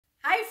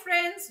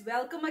friends,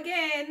 welcome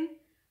again.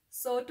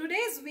 So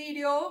today's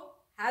video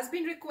has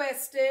been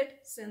requested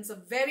since a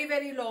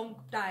very long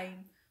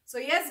time. So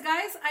yes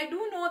guys, I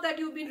do know that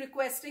you've been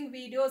requesting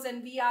videos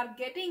and we are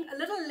getting a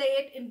little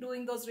late in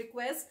doing those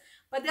requests,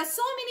 but there are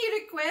so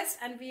many requests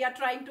and we are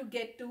trying to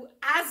get to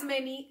as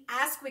many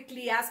as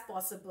quickly as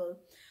possible.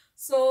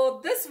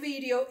 So this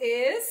video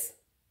is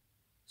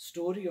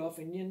story of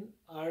Indian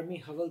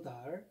Army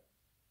Havildar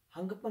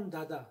Hangpan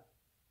Dada,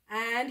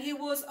 and he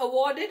was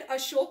awarded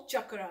Ashok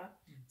Chakra.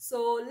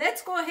 So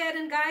let's go ahead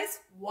and guys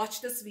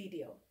watch this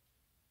video.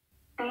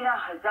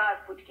 13,000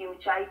 foot की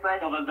ऊंचाई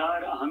पर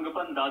हवलदार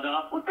हंगपन दादा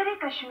उत्तरी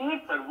कश्मीर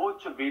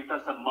सर्वोच्च वीरता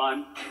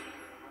सम्मान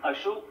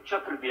अशोक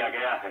चक्र दिया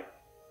गया है।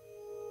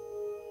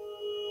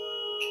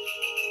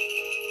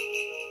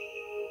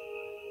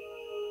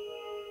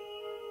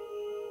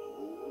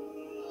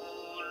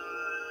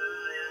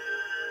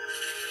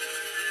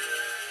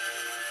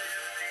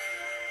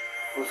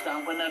 उसका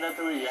हंगपन दादा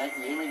तो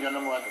यही में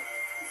जन्म हुआ था,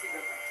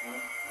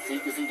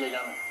 किसी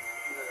जगह में।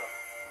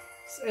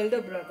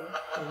 Elder brother.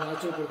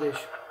 Himachal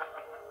Pradesh.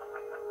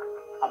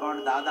 About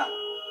Dada,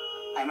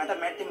 I might have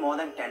met him more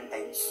than 10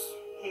 times.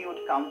 He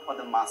would come for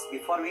the mass.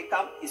 Before we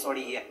come, he's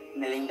already here,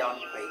 kneeling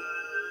down praying.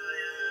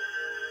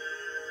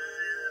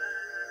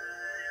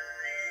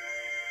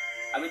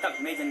 अभी तक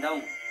मैं जिंदा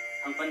हूँ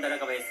हंगपन दादा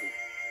का वजह से।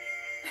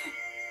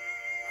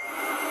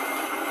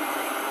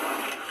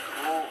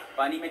 वो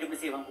पानी में डूबने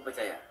से हमको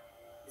बचाया,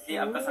 इसलिए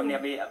आपका सामने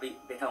अभी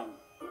बैठा हूँ।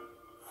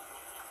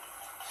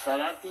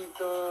 शरारती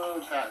तो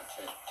था,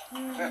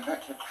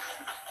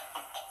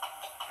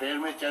 पेड़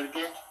में चढ़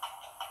के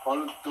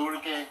फल तोड़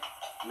के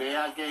ले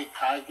आके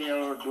खा के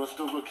और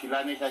दोस्तों को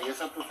खिलाने का ये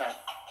सब तो था।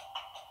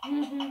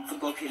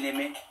 फुटबॉल खेलने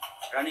में,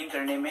 रनिंग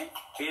करने में,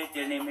 पेड़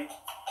चढ़ने में,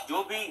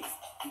 जो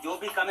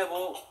भी काम है वो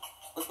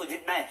उसको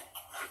जीतना है।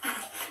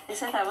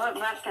 दूसरा था वो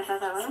बात करता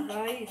था वो,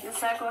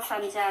 दूसरा को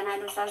समझाना,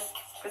 दूसरा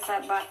के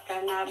साथ बात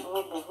करना,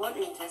 वो बहुत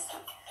इंटरेस्ट था।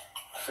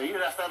 सही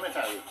रास्ता में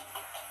था,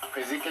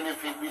 फिजिकली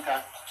फिट भी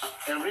था।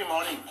 एवरी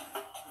मॉर्निंग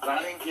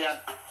रनिंग किया,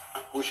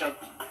 पुशअप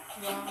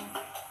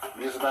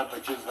 20 बार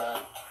 25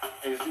 बार।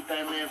 इसी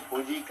टाइम में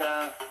फौजी का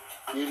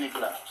ये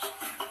निकला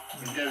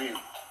इंटरव्यू,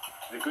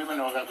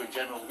 रिक्रूटमेंट होगा कुछ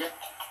जन होंगे,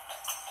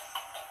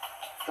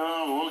 तो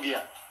हो गया।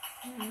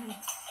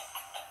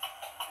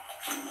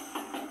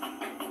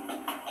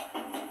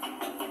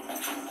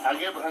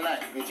 आगे बढ़ना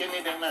है, पीछे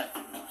नहीं देखना है।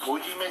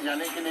 फौजी में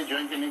जाने के लिए,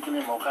 ज्वाइन करने के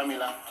लिए मौका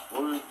मिला,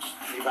 वो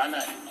निभाना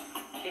है।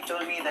 He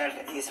told me that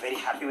he's very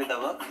happy with the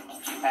work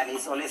and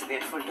he's always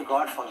grateful to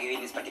God for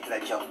giving this particular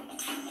job.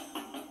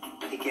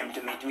 He came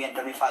to meet me and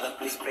told me, Father,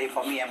 please pray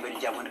for me. I'm going to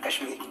Jammu and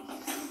Kashmir.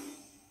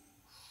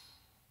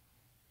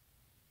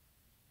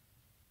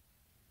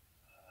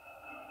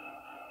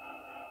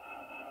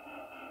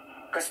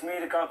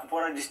 Kashmir का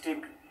Kupwara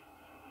district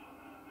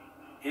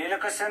ये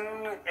location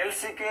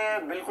LC के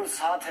बिल्कुल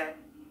साथ है।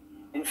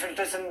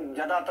 Infiltration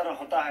ज्यादातर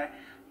होता है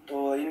तो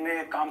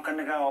इनमें काम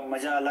करने का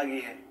मजा अलग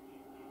ही है,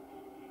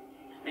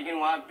 लेकिन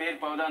वहाँ पेड़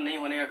पौधा नहीं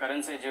होने का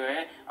कारण से जो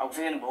है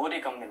ऑक्सीजन बहुत ही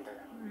कम मिलता है।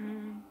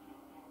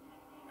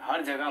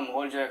 हर जगह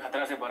माहौल जो है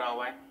खतरा से भरा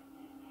हुआ है,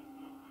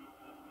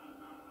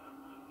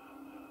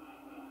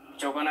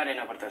 चौकन्ना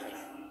रहना पड़ता है।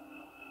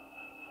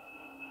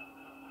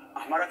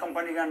 हमारा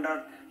कंपनी के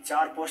अंडर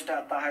 4 पोस्ट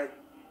आता है।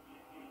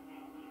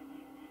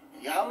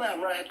 यहाँ में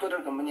हमारा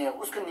हेडक्वार्टर कंपनी है,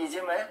 उसके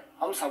नीचे में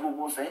हम साबू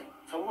पोस्ट है,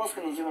 साबू पोस्ट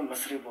के नीचे में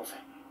मसरी पोस्ट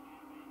है।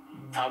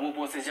 साबू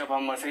पोस्ट से जब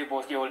हम मसरी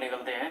पोस्ट की ओर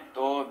निकलते हैं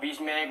तो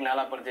बीच में एक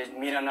नाला प्रदेश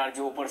मीरा नार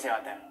जो ऊपर से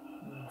आता है,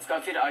 उसका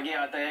फिर आगे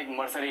आता है एक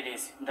मर्सरी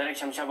डिस, डायरेक्ट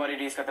शमशाबादी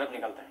डिस का तरफ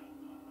निकलता है।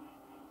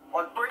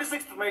 On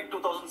 26th May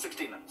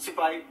 2016,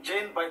 Sipai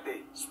Jain Baite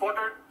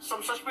spotted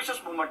some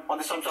suspicious movement on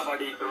the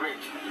Shamshabadi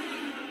range.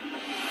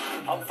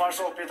 हम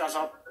फारसो पिता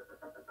साहब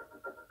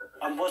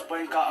अम्बोस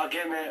पॉइंट का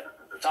आगे में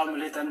 4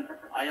 मिलिटेंट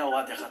आया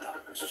हुआ देखा था।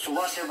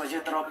 सुबह 6 बजे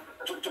तरफ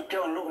चुप के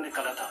उन लोग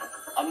निकला था।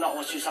 हमने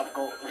ओसी साहब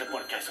को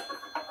रिपोर्ट किया सर।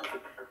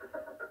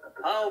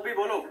 हाँ ओपी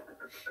बोलो।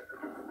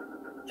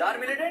 4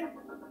 मिलिटेंट?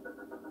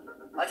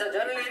 अच्छा,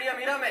 जनरल एरिया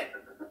मीरा में।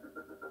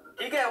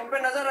 ठीक है, उन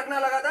पे नजर रखना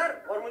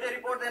लगातार और मुझे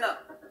रिपोर्ट देना,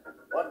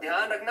 और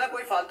ध्यान रखना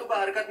कोई फालतू का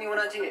हरकत नहीं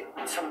होना चाहिए।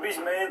 26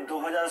 मई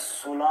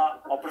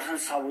 2016 ऑपरेशन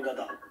साबू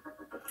दादा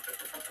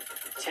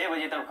 6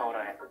 बजे तक खबर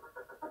है।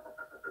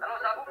 हेलो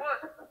साबू बोस।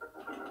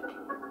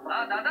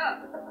 हाँ दादा,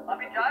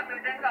 अभी 4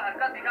 मिलिटेंट का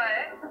हरकत दिखा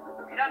है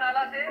मीरा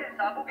नाला से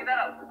साबू की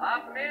तरफ।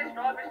 आपने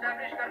स्टॉप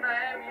एस्टैब्लिश करना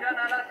है मीरा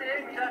नाला से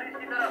मीरा रिज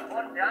की तरफ,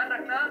 और ध्यान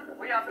रखना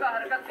कोई आपका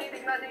हरकत नहीं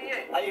दिखना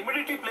चाहिए। I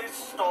immediately placed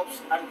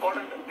stops and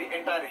cordoned the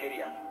entire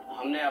area.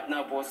 हमने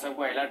अपना पोस्ट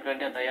सबको अलर्ट करने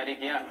की तैयारी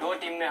किया। 2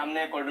 टीम में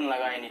हमने कॉर्डन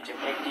लगाया नीचे,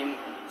 एक टीम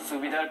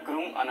सुबेदार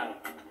क्रूम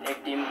अनंत, एक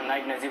team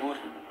Naik नजीबुर।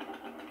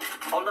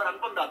 Havildar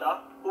Hangpan Dada,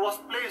 who was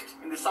placed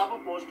in the Sabu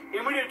post,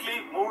 immediately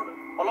moved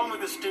along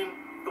with his team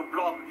to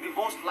block the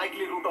most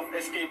likely route of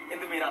escape in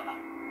the Mirana.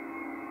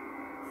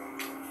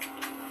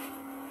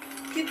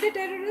 कितने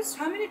terrorists?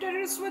 How many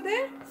terrorists were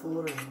there?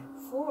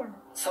 4.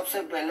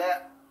 सबसे पहले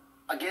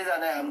आगे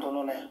जाना है हम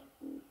दोनों ने।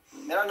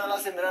 मेरा नाला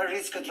से मेरा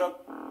रिच की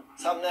तरफ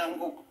सामने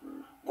हमको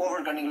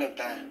कवर करने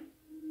लगता है।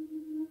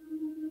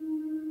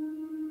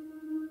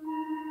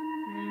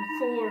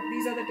 4.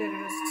 These are the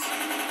terrorists.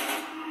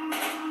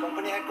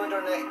 Company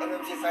headquarter ने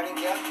एमएमसी फायरिंग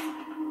किया,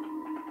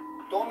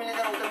 2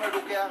 मिलिटेंट उधर में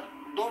रुक गया,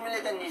 2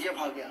 मिलिटेंट नीचे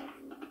भाग गया।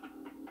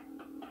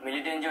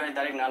 मिलिटेंट जो है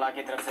डायरेक्ट नाला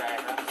की तरफ से आया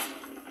था,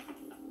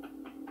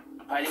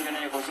 फायरिंग करने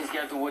की कोशिश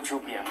किया तो वो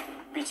छुप गया।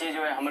 पीछे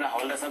जो है हमारा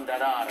हवलदार साहब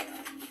दादा आ रहा था।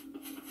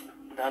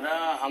 दादा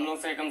हम लोग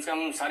से कम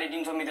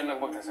 350 मीटर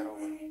लगभग था सर वो।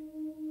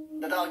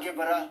 दादा आगे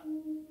बढ़ा,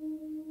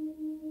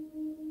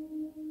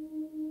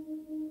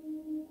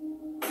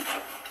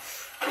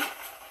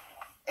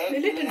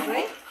 मिलिटेंट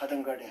राइट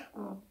खत्म कर दिया।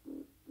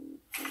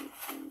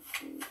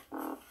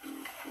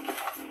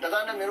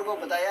 दादा ने मेरे को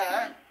बताया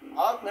है,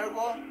 आप मेरे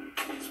को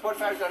स्पॉट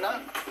फायर करना,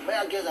 मैं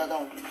आगे जाता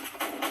हूँ।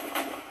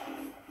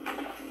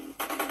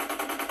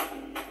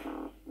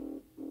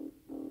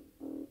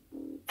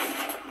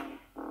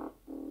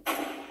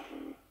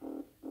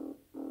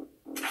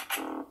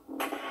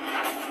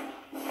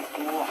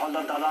 तो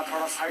हवलदार दादा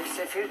थोड़ा साइड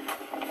से फिर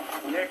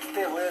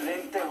लेटते हुए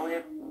रेंगते हुए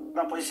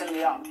अपना पोजीशन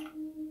लिया,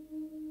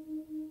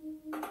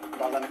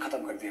 दादा ने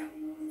खत्म कर दिया।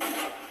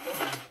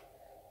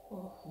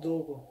 2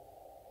 को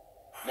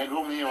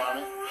नेटवर्क नहीं है वहाँ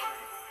में,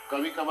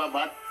 कभी कभार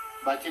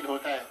बातचीत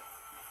होता है।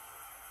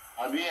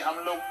 अभी हम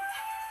लोग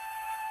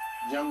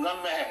जंगल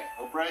में है,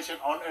 ऑपरेशन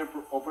ऑन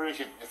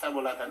ऑपरेशन ऐसा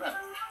बोला था ना,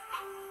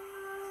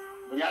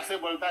 मजाक से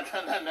बोलता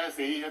था ना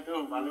सही है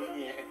तो मालूम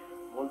नहीं है,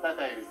 बोलता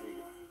था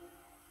इसलिए।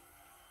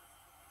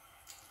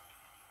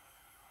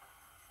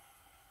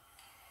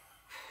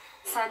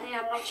 शादी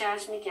हम लोग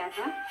चर्च में किया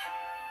था।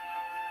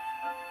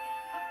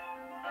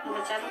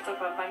 बच्चा लोग तो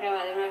पापा के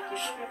बारे में कुछ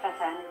भी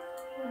पता नहीं।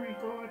 Oh my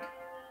God.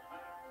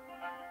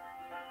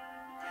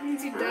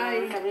 Means he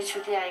died. कभी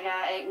छुट्टी आएगा,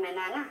 1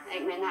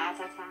 महीना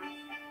आता था।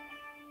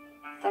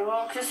 तब वो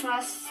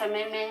क्रिसमस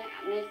समय में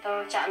नहीं तो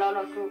चालो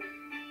लोग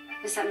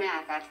इस समय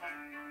आता था।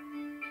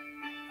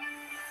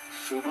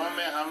 सुबह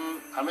में हम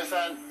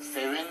हमेशा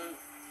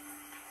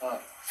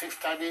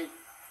 6:30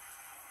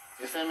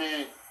 जैसे में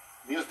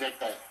न्यूज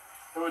देखता है,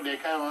 तो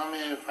देखा है वहाँ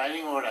में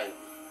फायरिंग हो रहा है।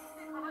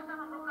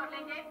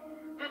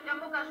 जो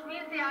जम्मू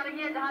कश्मीर से आ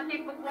रही है, जहाँ के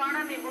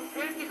कुपवाड़ा में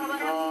मुठभेड़ की खबर है।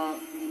 तो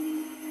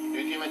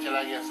ड्यूटी में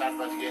चला गया, 7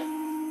 बज गया।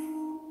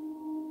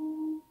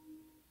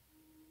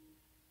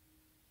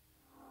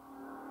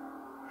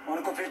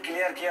 उनको फिर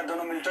क्लियर किया,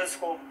 दोनों मिलिटेंट्स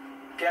को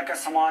क्या क्या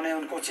सामान है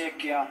उनको चेक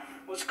किया।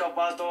 उसका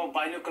पास तो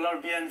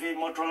बाइनोकुलर PNV,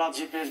 मोटरोला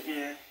GPS भी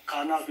है,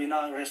 खाना पीना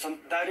रेशन,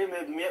 डायरी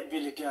में मैप भी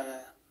लेके आया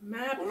है।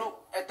 वो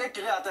लोग इतने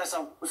क्लियर आता है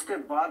सब। उसके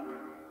बाद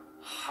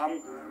हम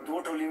 2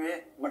 टोली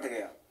में बट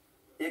गया,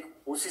 एक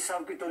ओसी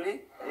साहब की टोली,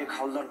 एक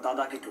हवलदार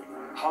दादा की टोली।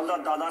 हवलदार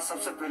दादा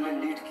सबसे पहले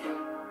लीड किया।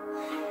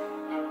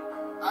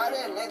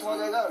 अरे लेट हो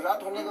जाएगा,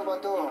 रात होने के बाद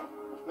तो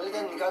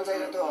मिलिटेंट निकाल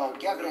जाएगा तो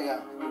क्या करेगा।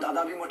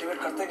 दादा भी मोटिवेट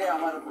करते गए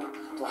हमारे को,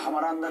 तो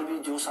हमारा अंदर भी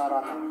जोश आ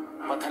रहा था।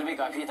 पत्थर भी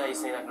काफी था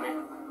इस एरिया में,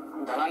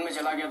 दलान में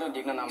चला गया तो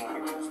दिखना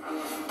नामुमकिन था।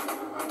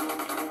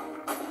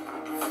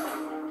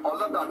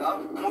 Havildar Dada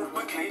moved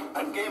quickly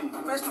and came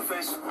face to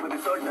face with the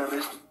third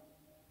terrorist.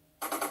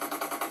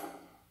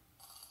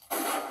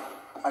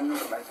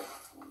 Unneutralized.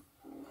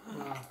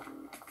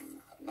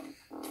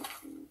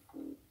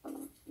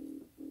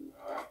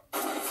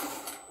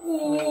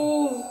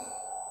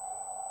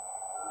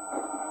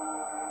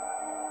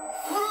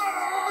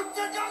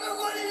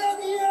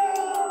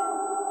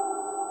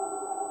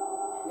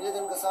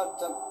 Militant के साथ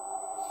जब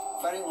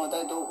फायरिंग होता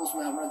है तो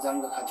उसमें हमारा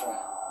जान का खतरा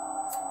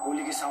है।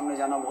 गोली के सामने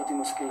जाना बहुत ही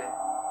मुश्किल है।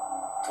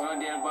 थोड़ा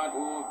देर बाद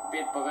वो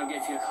पेट पकड़ के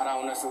फिर खड़ा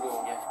होना शुरू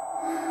हो गया।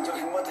 जो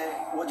हिम्मत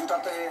है वो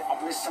जुटाते हैं,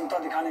 अपनी क्षमता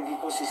दिखाने की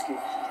कोशिश की,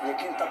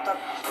 लेकिन तब तक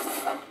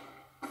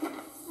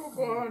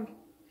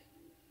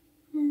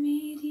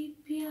मेरी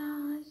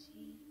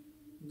प्यारी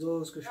 2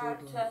 उसको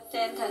शॉट हुआ।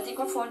 10:30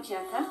 को फोन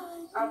किया था।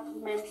 अब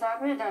मेम साहब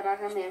है, दादा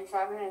का मेम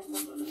साहब है।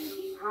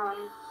 हाँ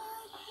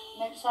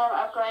मेम साहब,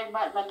 आपको एक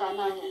बात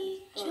बताना है।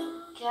 तो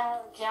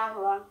क्या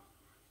हुआ?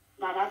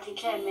 दादा ठीक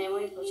है, मैं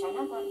वही पूछा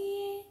ना था।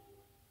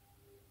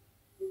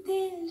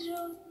 दिल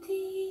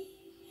रोती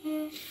है।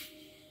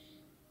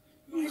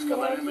 इसके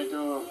बारे में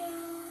तो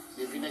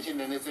डेफिनेशन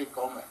देने से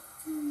कम है,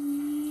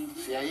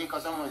 स्याही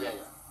खत्म हो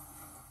जाएगा।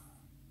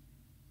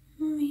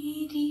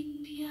 मेरी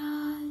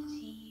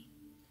प्यारी,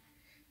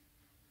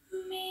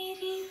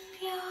 मेरी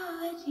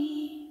प्यारी,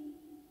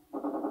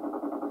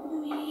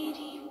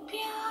 मेरी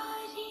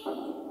प्यारी,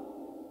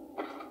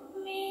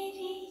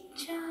 मेरी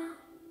जान,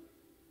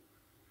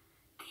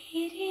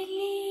 तेरे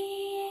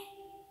लिए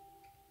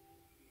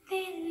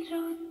दिल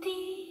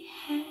रोती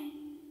है।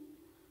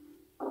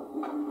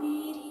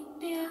 मेरी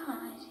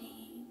प्यारी,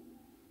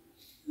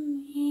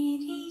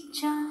 मेरी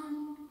जान,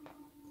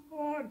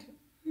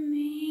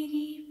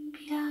 मेरी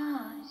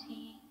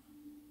प्यारी।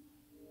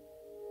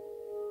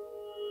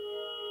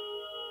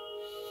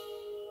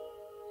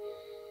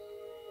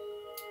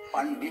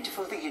 One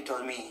beautiful thing he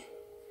told me,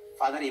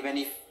 Father, even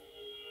if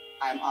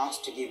I am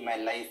asked to give my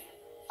life,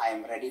 I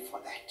am ready for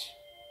that.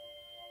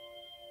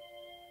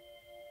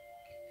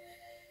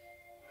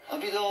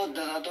 अभी तो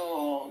दादा तो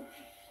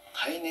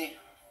है ही नहीं,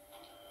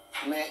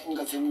 मैं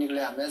इनका फैमिली के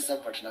लिए हमेशा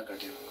प्रार्थना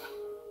करती रहूंगा।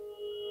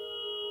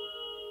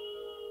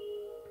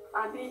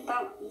 अभी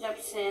तक जब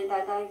से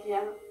दादा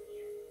किया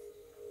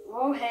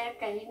वो है,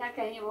 कहीं ना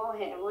कहीं वो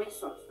है, वही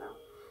सोचता हूँ।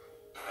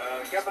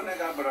 क्या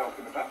बनेगा आप बड़ा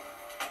होकर बेटा?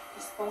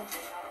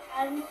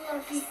 Army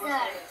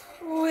officer.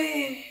 ओए,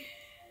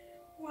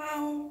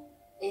 वाओ।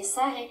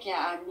 ऐसा है क्या?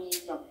 आर्मी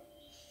लोग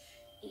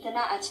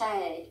इतना अच्छा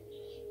है,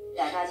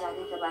 दादा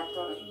जाने के बाद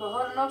तो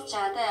बहुत लोग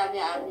चाहते हैं अभी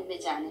आर्मी में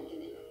जाने के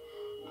लिए।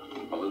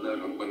 Havildar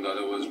Hangpan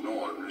Dada was no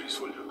ordinary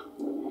soldier.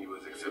 He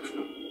was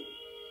exceptional.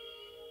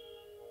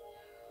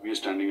 We are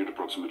standing at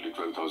approximately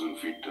 12,000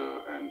 feet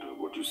and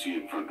what you see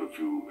in front of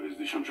you is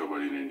the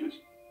Shamshabadi ranges.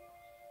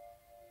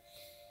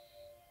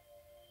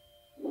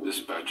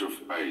 This patch of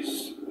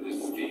ice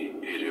is the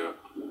area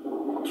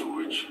through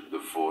which the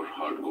 4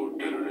 hardcore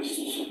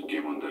terrorists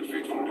came on that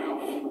fateful day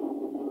of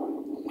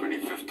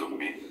 25th of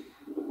May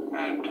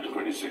and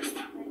 26th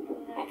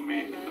of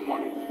May in the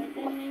morning.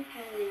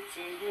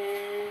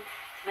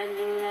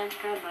 Badluram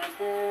का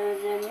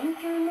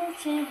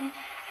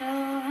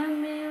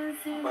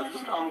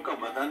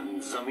बदन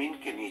जमीन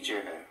के नीचे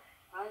है,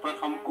 पर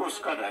हमको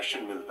उसका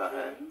ration मिलता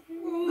है.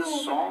 This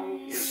song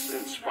is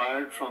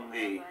inspired from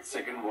the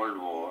Second World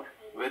War,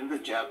 when the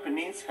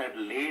Japanese had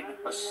laid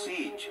a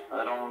siege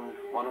around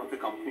one of the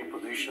company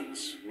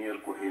positions near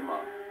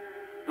Kohima.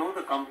 Though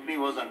the company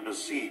was under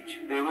siege,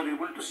 they were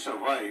able to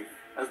survive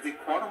as the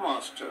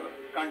quartermaster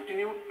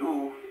continued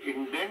to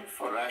indent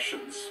for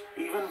rations,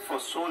 even for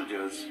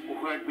soldiers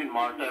who had been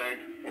martyred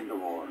in the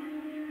war.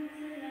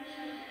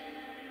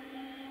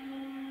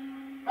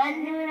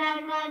 Badluram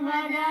का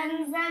बदन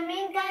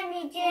जमीन का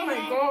नीचे है,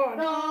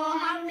 तो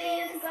हमें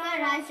उसका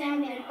ration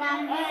मिलता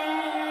है.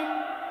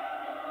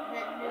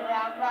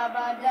 बदलूराम का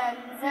बदन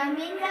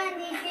जमीन का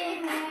नीचे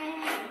है.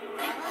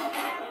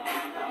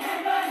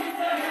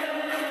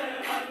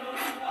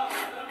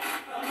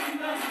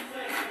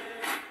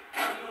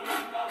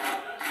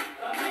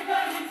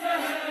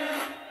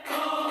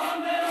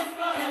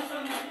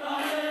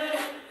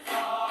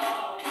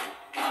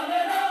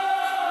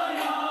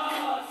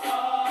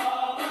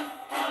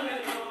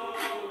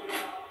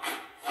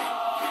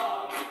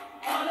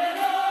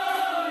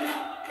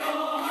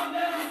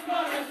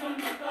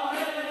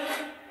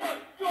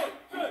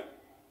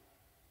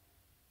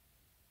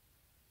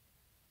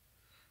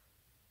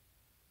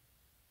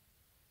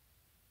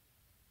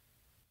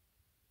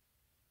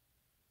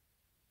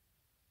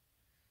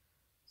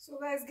 So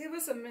guys, give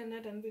us a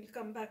minute and we'll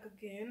come back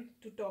again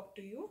to talk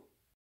to you.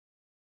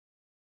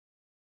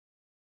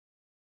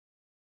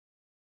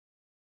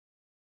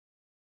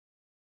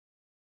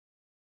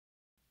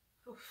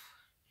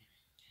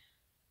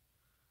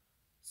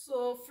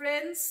 So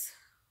friends,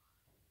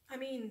 I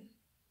mean,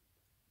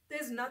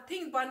 there's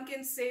nothing one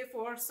can say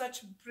for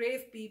such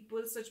brave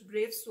people, such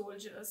brave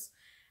soldiers.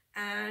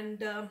 And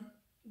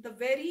the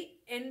very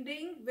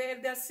ending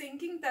where they're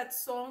singing that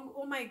song,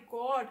 oh my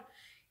God,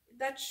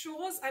 that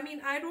shows, I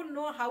mean, I don't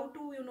know how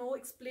to,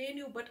 explain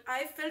you, but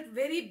I felt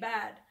very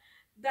bad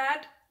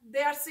that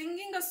they are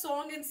singing a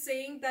song and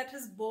saying that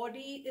his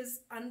body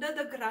is under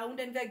the ground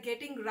and they're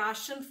getting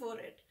ration for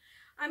it.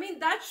 I mean,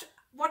 that's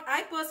what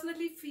I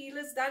personally feel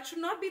is that should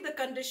not be the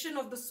condition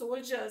of the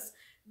soldiers.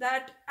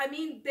 That, I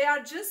mean, they are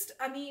just,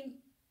 I mean,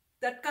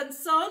 that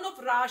concern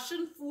of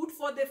ration food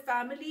for their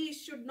family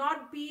should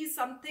not be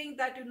something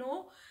that,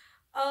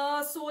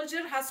 a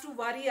soldier has to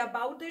worry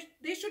about.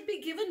 They should be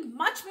given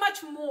much,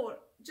 much more.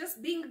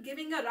 Just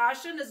giving a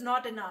ration is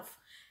not enough.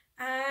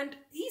 And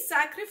he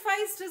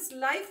sacrificed his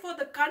life for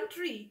the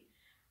country.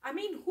 I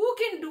mean, who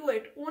can do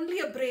it? Only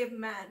a brave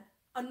man.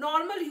 A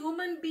normal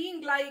human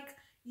being like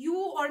you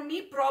or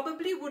me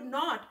probably would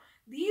not.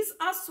 These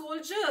are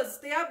soldiers.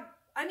 They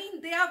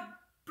are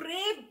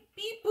brave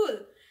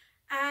people.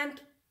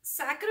 And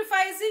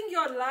sacrificing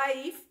your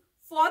life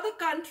for the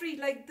country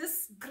like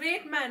this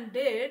great man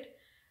did,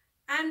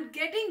 and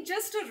getting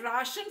just a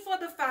ration for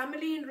the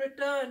family in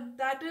return,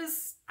 that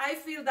is, I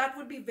feel that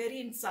would be very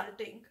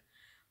insulting.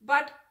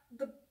 But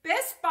the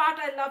best part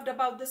I loved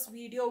about this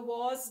video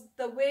was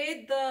the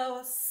way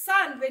the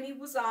son, when he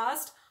was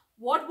asked,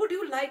 what would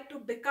you like to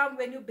become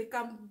when you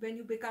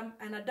become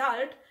an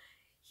adult?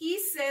 He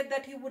said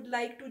that he would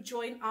like to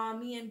join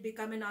army and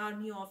become an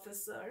army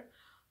officer.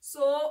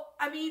 So,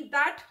 I mean,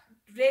 that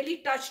really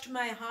touched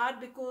my heart,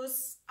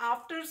 because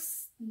after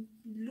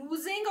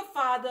losing a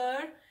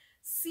father,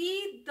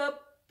 see the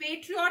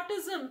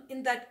patriotism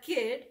in that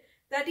kid,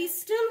 that he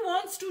still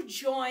wants to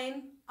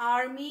join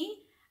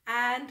army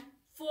and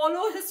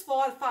follow his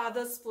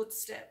father's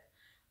footstep.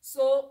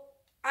 So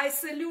I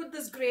salute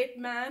this great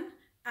man,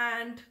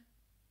 and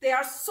there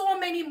are so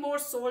many more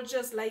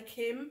soldiers like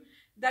him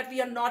that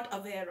we are not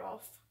aware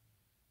of.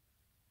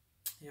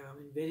 Yeah, I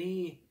mean,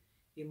 very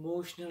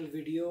emotional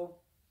video,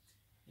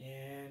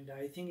 and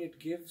I think it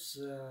gives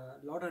a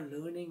lot of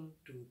learning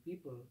to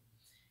people.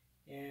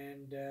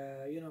 And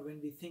when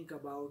we think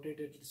about it,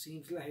 it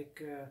seems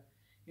like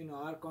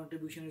our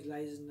contribution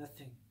lies in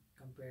nothing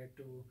compared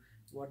to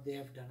what they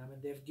have done. I mean,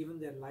 they have given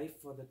their life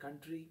for the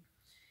country,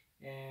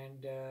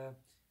 and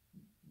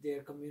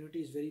their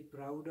community is very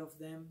proud of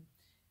them.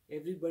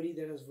 Everybody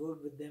that has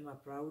worked with them are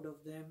proud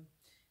of them,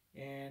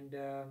 and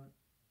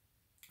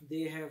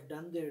they have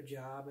done their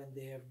job and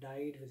they have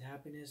died with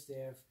happiness.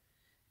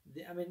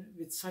 I mean,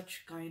 with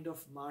such kind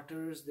of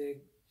martyrs,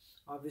 they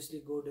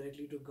obviously go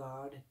directly to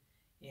God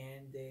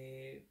and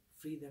they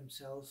free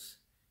themselves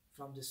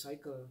from the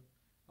cycle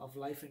of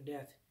life and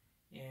death.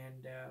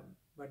 And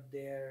but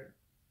their,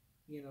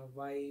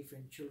 wife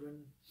and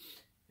children,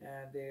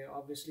 they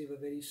obviously were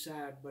very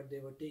sad, but they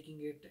were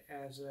taking it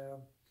as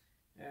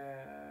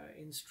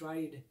in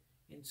stride,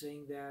 in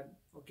saying that,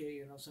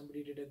 okay,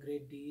 somebody did a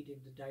great deed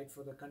and they died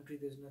for the country.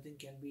 There's nothing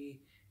can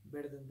be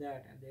better than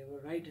that, and they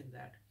were right in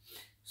that.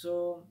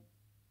 So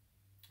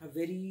a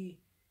very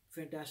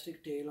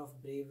fantastic tale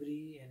of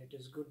bravery, and it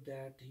is good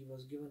that he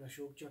was given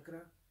Ashok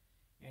Chakra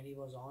and he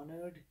was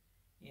honored,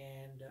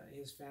 and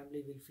his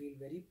family will feel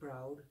very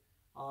proud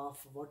of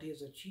what he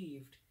has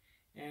achieved.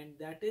 And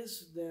that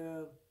is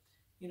the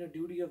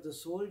duty of the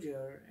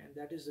soldier, and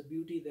that is the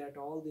beauty that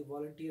all the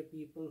volunteer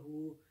people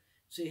who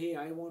say, hey,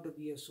 I want to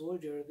be a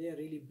soldier, they are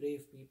really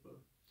brave people.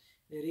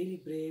 They're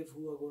really brave,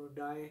 who are going to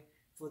die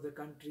for the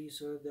country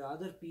so the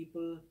other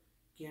people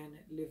can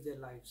live their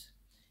lives.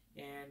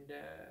 And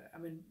I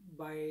mean,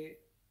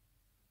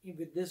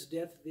 with this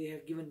death, they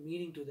have given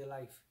meaning to their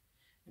life.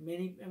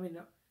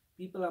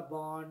 People are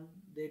born,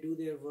 they do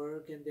their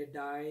work, and they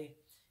die,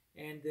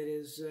 and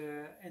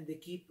and they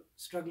keep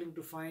struggling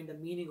to find the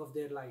meaning of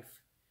their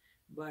life.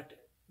 But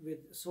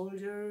with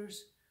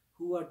soldiers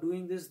who are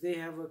doing this, they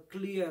have a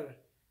clear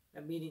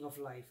meaning of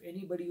life.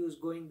 Anybody who's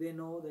going, they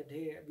know that,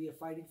 hey, we are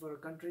fighting for a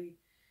country.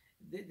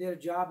 Their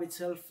job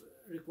itself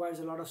requires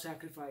a lot of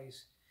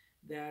sacrifice.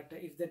 That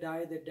if they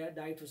die, they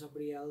died for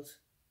somebody else.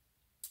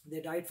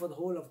 They died for the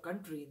whole of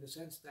country, in the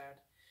sense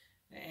that,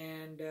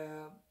 and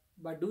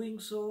by doing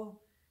so,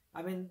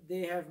 I mean,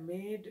 they have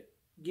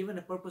given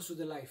a purpose to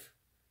their life,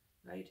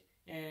 right?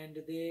 And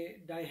they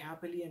die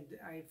happily, and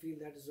I feel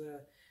that is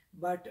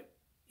but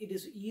it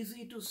is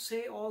easy to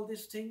say all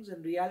these things.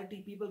 In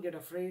reality, people get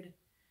afraid.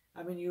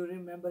 I mean, you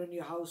remember in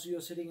your house, you're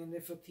sitting, and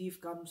if a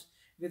thief comes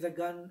with a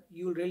gun,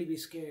 you'll really be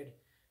scared.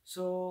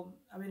 So,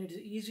 I mean, it is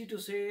easy to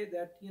say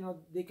that,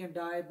 they can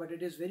die, but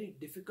it is very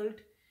difficult.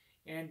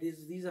 And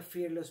these are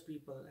fearless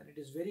people. And it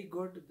is very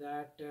good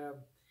that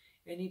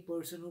any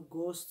person who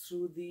goes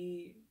through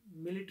the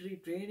military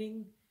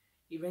training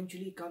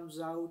eventually comes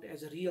out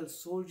as a real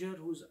soldier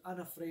who's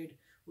unafraid,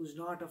 who's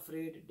not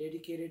afraid,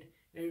 dedicated,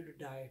 ready to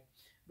die.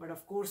 But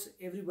of course,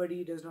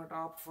 everybody does not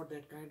opt for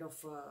that kind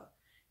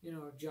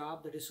of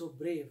job that is so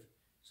brave.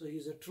 So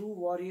he's a true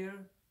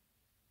warrior.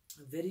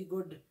 A very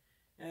good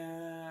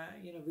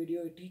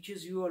video. It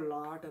teaches you a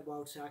lot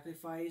about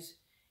sacrifice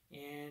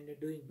and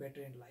doing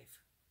better in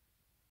life.